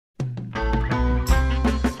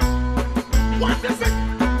What is it?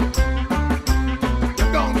 You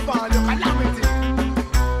don't fall, your calamity.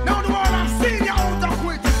 Now the world has seen you out of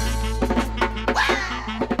quit.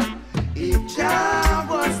 If Jah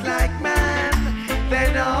was like man,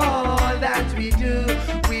 then all that we do,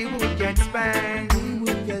 we would get spanked. We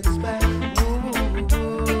would get spanked.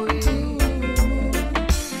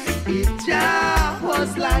 If Jah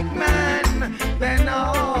was like man, then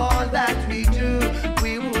all that we do,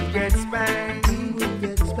 we would get spanked. We would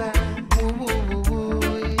get spanked.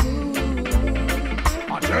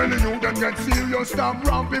 I'm telling you, them get serious, stop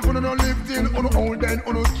wrong. People don't live till on old then,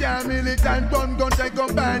 on can't militant, gun take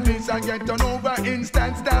up bandits and get done over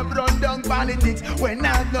instant. Stop run down politics when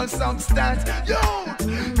not no substance. Yo,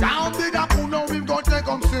 down the dark, who know we've got take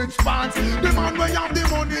up 6 pants. The man where you have the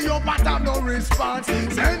money, you but have no response.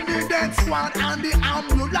 Send the death squad and the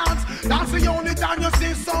ambulance. That's the only time you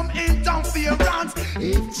see some interference.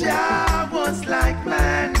 If Jah was like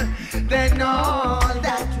man, then all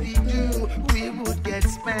that we do, we would get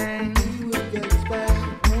spanked. We would get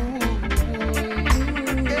spanked.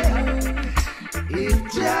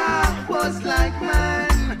 If Jah was like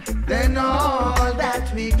man, then all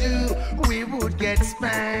that we do, we would get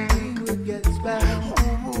spanked. We would get spanked.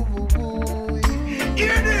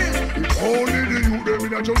 Hear this! If only the youth them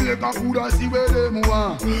in a Jamaica could have see where them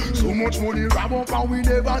want. So much money wrap up and we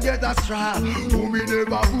never get a straw. So me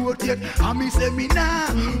never vote yet, and me say me nah.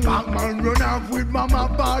 Batman run off with mama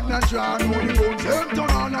partner try. Money guns them turn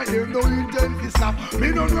on and them no intent to stop.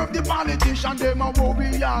 Me don't know if the politician them a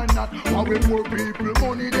worry or not. How we poor people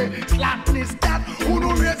money they slackness that. Who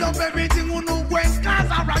no raise up everything, who no West cause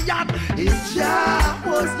a riot. If Jah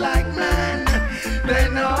was like man,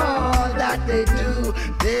 then all that they do,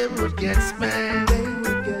 they would get spanked. They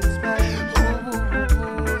would get spanked.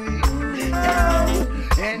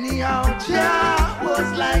 Anyhow, Jah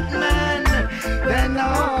was like man, then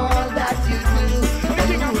all that you do,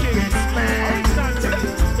 they would get spanked.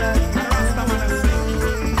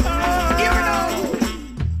 You know,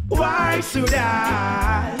 why should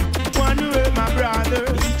I want to hurt my brother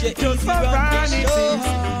just for vanities?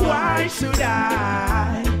 Why should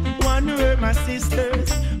I want to hurt my sisters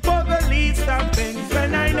for the least of things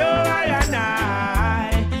when I know I and I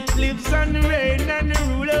lives on the reign and the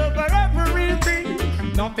rule over everything?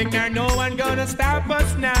 Nothing or no one gonna stop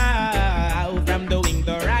us now from doing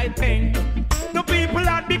the right thing. The people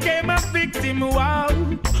that became a victim, wow,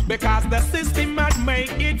 because the system had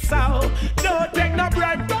make it so. Don't take no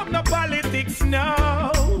bribe from no politics, no.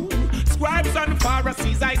 Scribes and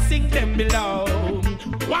Pharisees, I sing them below.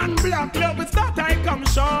 One black love is that I come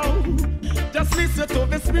show. Just listen to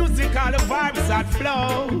this music, all the vibes that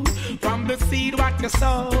flow. From the seed what you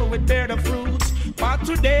sow, it bear the fruits for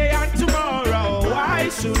today and tomorrow. Why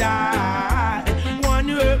should I want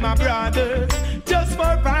to hurt my brother just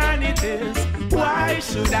for vanities? Why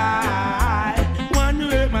should I want to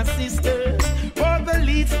hurt my sisters for the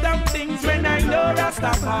least of things when I know that's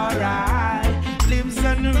not alright? Lives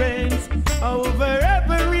and reigns over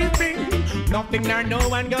everything. Nothing nor no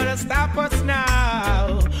one gonna stop us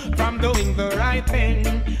now from doing the right thing.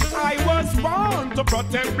 I was born to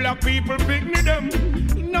protect black people, pick me them.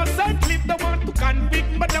 Innocently they want to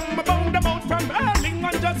convict, but I'm bound them out from hurling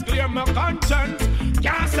and just clear my conscience.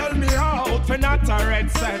 Can't sell me out for not a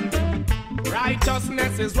red cent.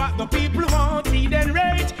 Righteousness is what the people want, need and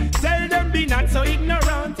rage. Tell them be not so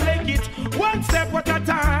ignorant, take it one step at a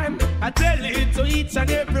time. I tell it to each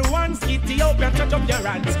and every one, Ethiopia, touch up your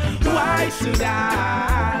hands. Why should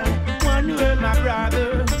I want to hurt my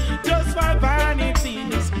brother just for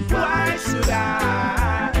vanities? Why should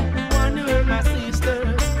I want to hurt my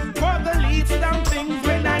sisters for the least down things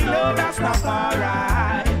when I know that's not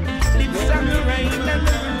alright? Lives on the rain and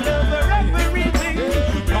the rule over everything.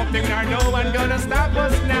 Nothing or no one gonna stop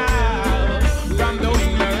us now from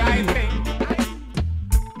doing the right thing.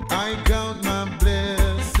 I count my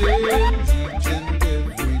blessings each and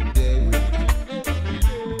every day.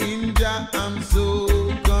 In Jah I'm so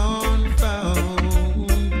confound.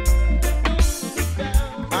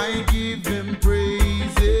 I give him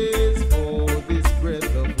praises for this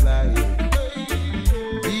breath of life,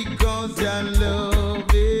 because Jah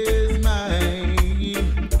love is mine.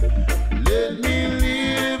 Let me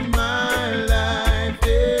live my life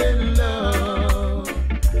in love.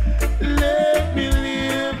 Let me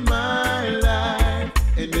live my life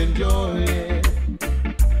and enjoy it.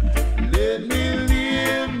 Let me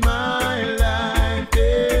live my life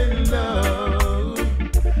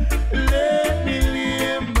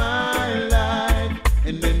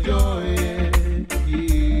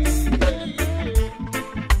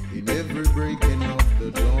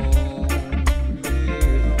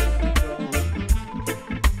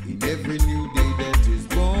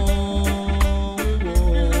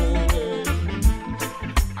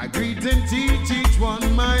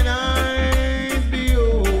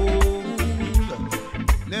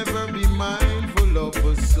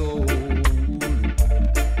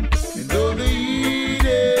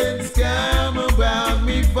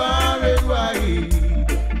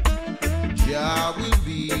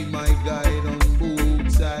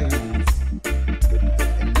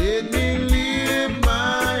Let me live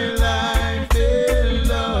my life in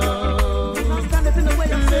love. Let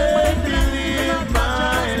me live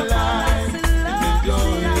my life in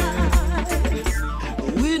joy.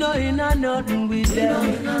 We know in a nothing with them.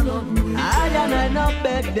 I not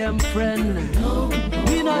beg them friend.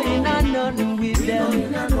 We know in a nothing with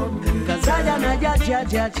them. Cause I ya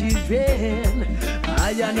children. I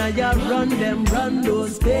ya run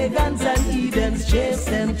those pagans and heathens, chase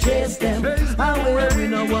them. Away we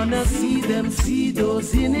no wanna see them, see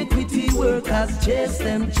those iniquity workers, chase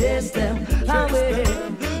them. Away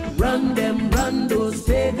run those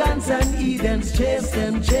pagans and heathens, chase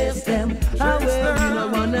them. Away we no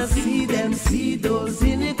wanna see them, see those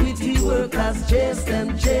iniquity workers, chase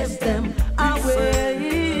them.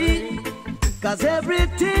 Away, cause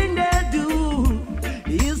everything they do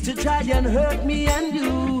is to try and hurt me and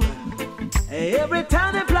you. Every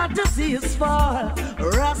time they plot to see us fall,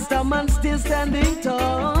 Rasta man still standing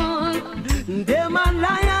tall. Them a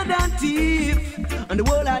liar and thief, and the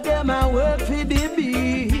whole of them a work for the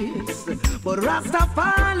beast. But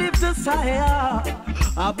Rastafari lift the sire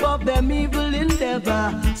above them evil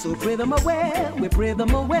endeavor. So pray them away, we pray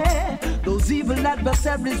them away. Those evil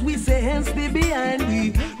adversaries we say hence be behind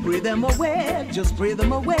we. Pray them away, just pray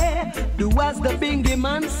them away. Do as the bingy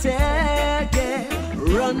man said, yeah.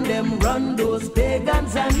 Run those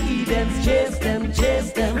pagans and heathens, chase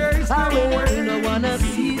them. Away, we don't wanna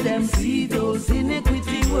see them, see those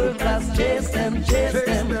iniquity workers, chase them.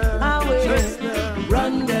 Away,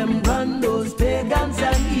 run those pagans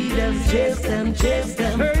and heathens, chase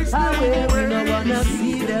them. Away, we don't wanna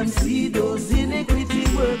see them, see those iniquity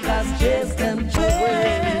workers, chase them.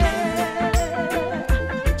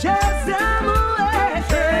 Chase them away.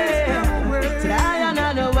 Say,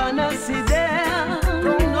 I don't wanna see them.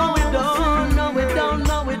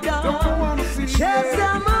 Chase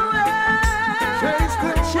them away.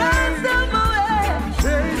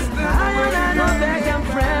 I don't beg them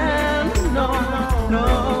friend. No,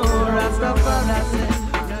 Rastafari said.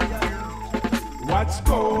 What's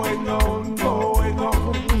going on?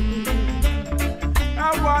 I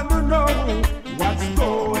want to know what's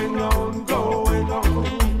going on.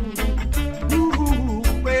 Ooh,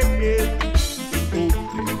 baby,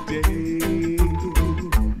 open day.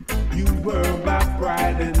 You were my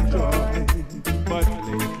pride and joy. But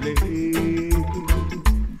lately,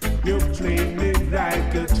 you're playing me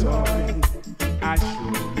like a toy. I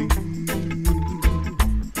surely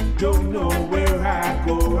don't know where I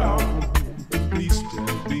go wrong. Please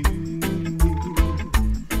tell me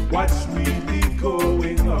what's really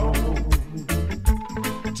going on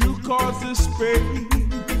to cause the spray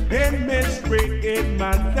and misery in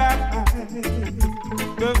my life.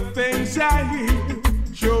 The things I hear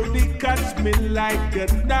surely cuts me like a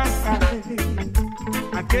knife.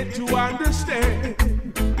 I get to understand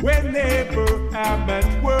whenever I'm at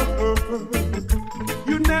work.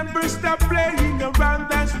 You never stop playing around,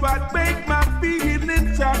 that's what make my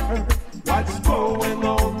feelings hurt. What's going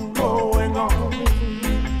on?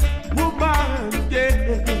 Woman,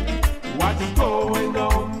 yeah. What's going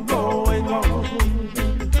on? Oh,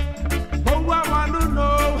 I want to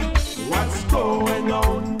know what's going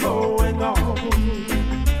on.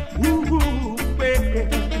 Ooh, baby.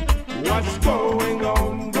 What's going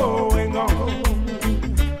on?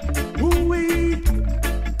 Ooh-wee.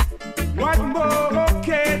 What more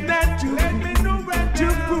can I do? Let me know to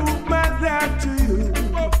prove my love to you.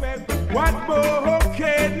 What more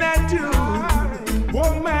can I do?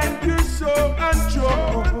 Woman, you're so untrue.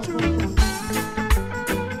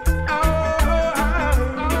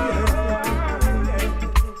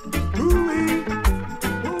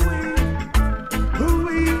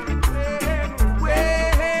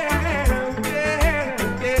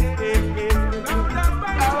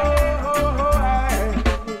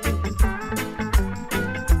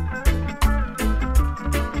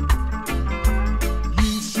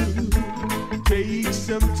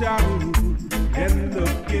 Time and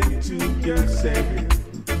look into yourself.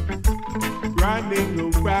 Running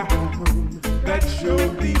around, that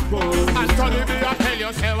surely pulls. Anthony, be I tell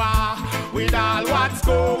you, say, with all what's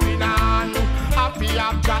going on, happy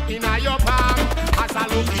I'm in your palm. As I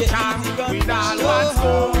look at time, with all what's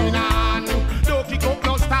going on, don't kick up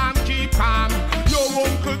no stand, keep calm. Your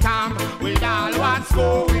uncle Tom, with all what's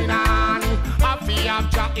going on, happy I'm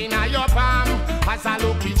in your palm. As I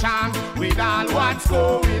look at time, with all what's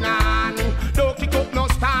going on, don't kick up no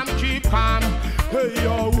stand, keep calm. Hey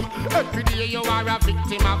yo, every day you are a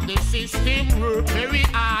victim of the system. Work very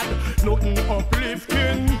hard, nothing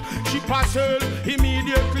uplifting. She parcel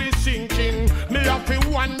immediately sinking. Me have to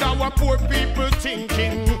wonder what poor people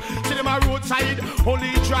thinking. See them a roadside,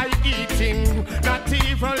 only try eating. Not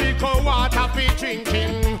even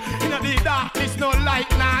drinking. In the darkness, no light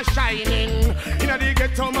now shining. In the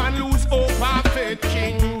ghetto, man lose hope and faith,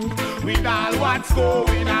 king. With all what's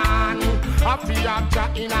going on, happy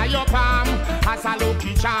object in your palm, as a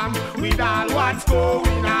lucky charm. With all what's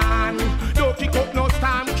going on, don't kick up no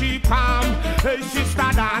storm, keep calm. Hey sister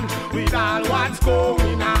Dan, with all what's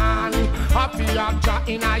going on, happy object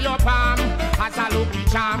in your palm, as a lucky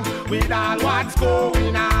charm. With all what's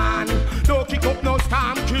going on, don't kick up no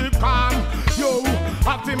storm, keep calm. Yo,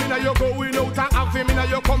 have him in your going out and have him in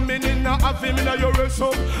your coming in, have him in your rest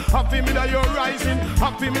up, have him in your rising,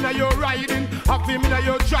 have him in your riding, have him in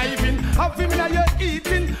your driving, have him in your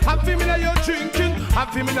eating, have him in your drinking,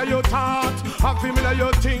 have him in your thought, have him in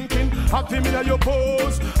your thinking, have him in your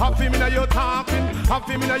pose, have him in your talking, have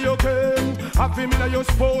him in your game, have him in your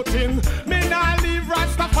sporting. Me nah leave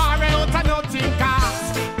Rastafari out of nothing,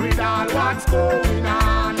 cause with all what's going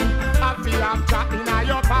on, happy object in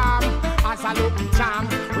your palm, as a lucky charm.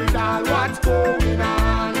 With all what's going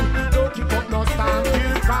on, don't keep up no stand,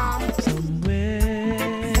 feel calm.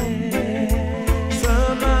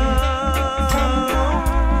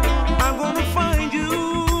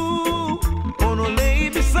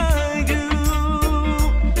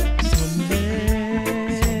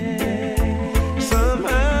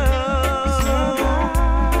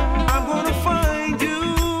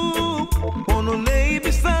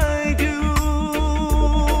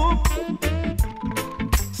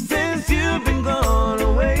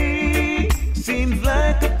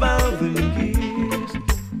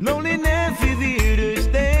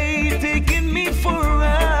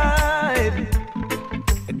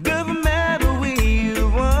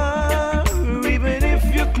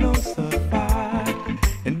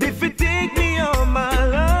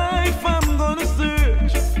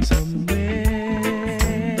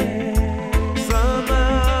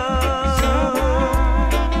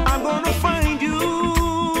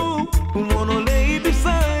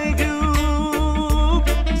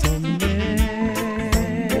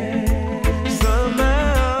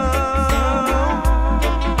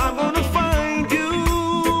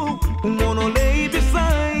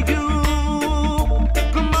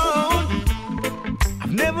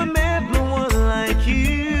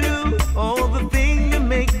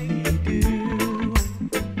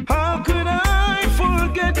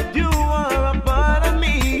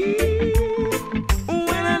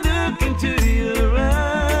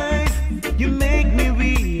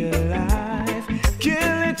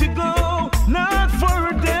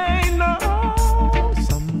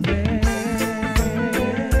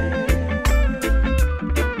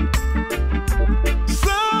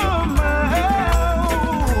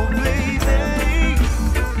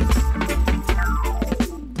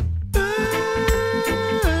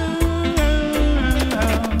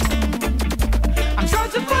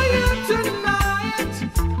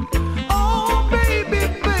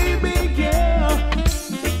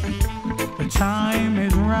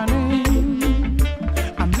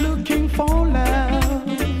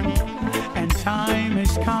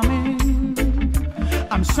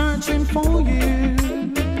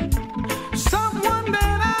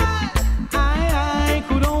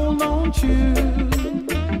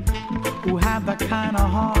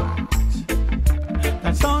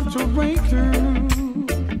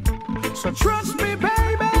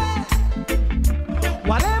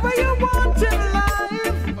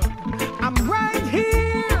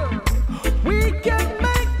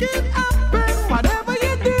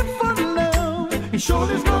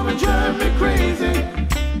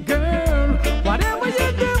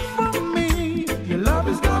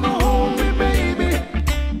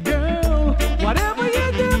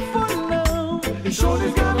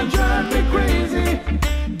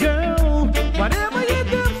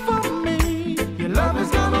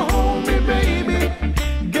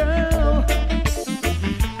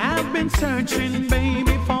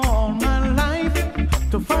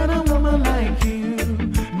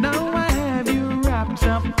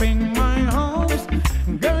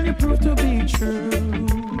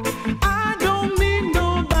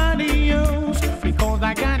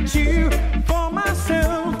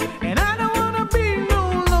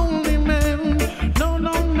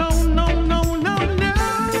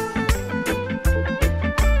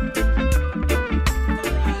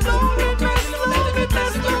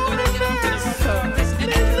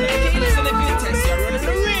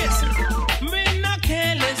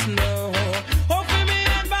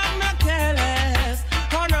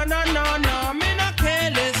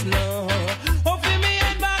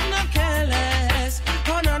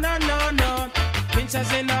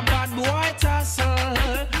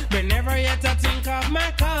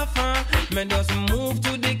 Me just move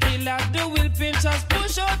to the killer, the will pinchers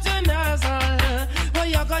push out your nozzle. Oh,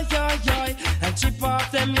 you got yo, and chip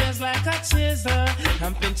off them ears like a chisel.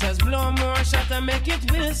 And pinchers blow more shot and make it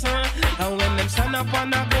whistle. And when them stand up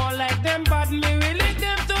on a go like them bad, me really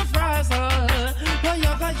them to frazzle. Oh,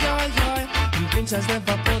 you got yo, and pinchers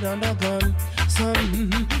never put on the gun. Son,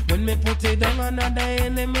 when me put it down another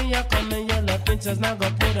enemy, you come and yell at pinchers now go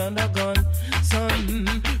put on the gun. Son,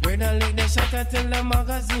 where the lick the shot until the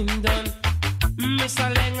magazine done. Miss a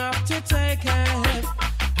leg up to take it,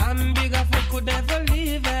 and bigger foot could never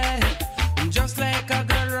leave it. Just like a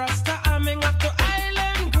girl rasta, arming up to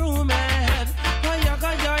island groom it. Oh, you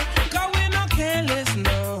got joy, cause we no careless,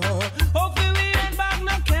 no. Hopefully we ain't back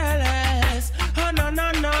no careless. Oh, no,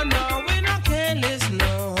 we no careless,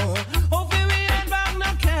 no. Hopefully we ain't back no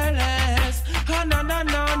careless. Oh, no.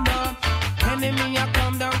 Enemy, I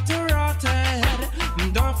come down to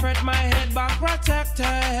rotted. Don't fret, my head back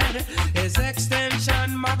protected. His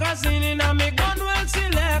extension magazine in a me gun well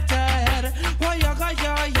selected. Oh, you got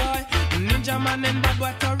yo. Ninja man and bad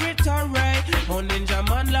boy territory. Oh, ninja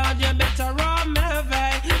man, Lord, you better run me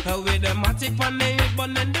way. With the matic on the hip,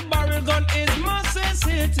 but then the barrel gun is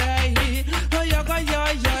necessity. Oh, you got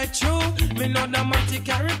yo, true. Me know the matic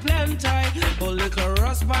carry plenty. Oh, little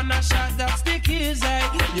rust pan a shot, that's the keys, eh.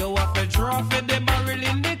 You have to draw for the barrel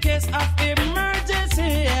in the case of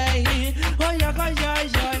emergency, eh. Oh, you got yo.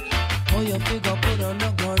 Oh, you figure put on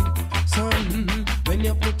the gun, son. When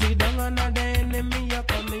you put it down on the enemy, you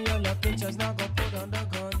come in, your pinchers now go put on the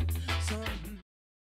gun.